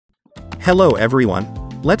Hello everyone.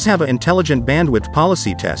 Let's have an intelligent bandwidth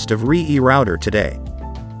policy test of RE router today.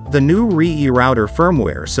 The new RE router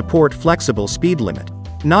firmware support flexible speed limit.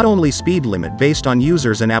 Not only speed limit based on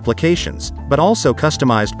users and applications, but also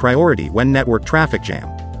customized priority when network traffic jam.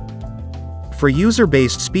 For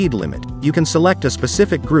user-based speed limit, you can select a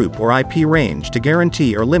specific group or IP range to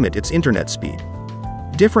guarantee or limit its internet speed.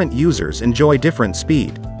 Different users enjoy different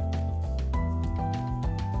speed.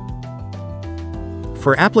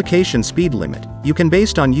 For application speed limit, you can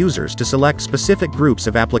based on users to select specific groups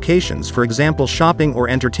of applications, for example shopping or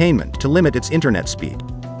entertainment, to limit its internet speed.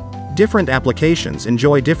 Different applications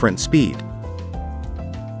enjoy different speed.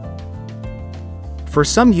 For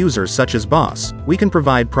some users such as boss, we can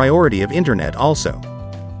provide priority of internet also.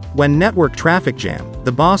 When network traffic jam,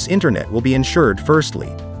 the boss internet will be ensured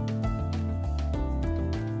firstly.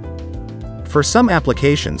 For some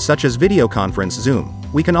applications such as video conference Zoom,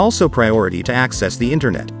 we can also priority to access the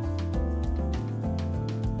internet.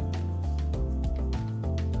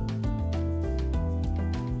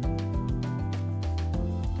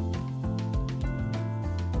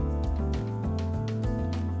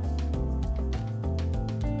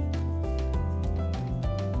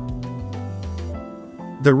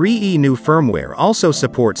 The RE new firmware also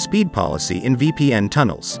supports speed policy in VPN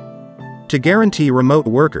tunnels, to guarantee remote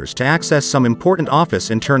workers to access some important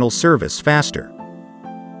office internal service faster.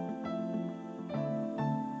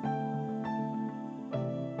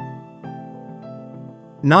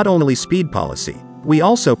 Not only speed policy, we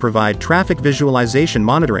also provide traffic visualization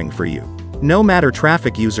monitoring for you. No matter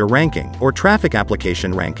traffic user ranking or traffic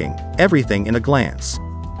application ranking, everything in a glance.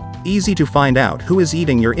 Easy to find out who is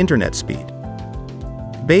eating your internet speed.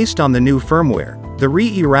 Based on the new firmware, the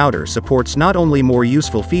RE router supports not only more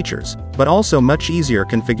useful features, but also much easier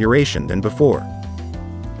configuration than before.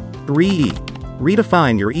 RE.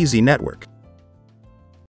 Redefine your easy network.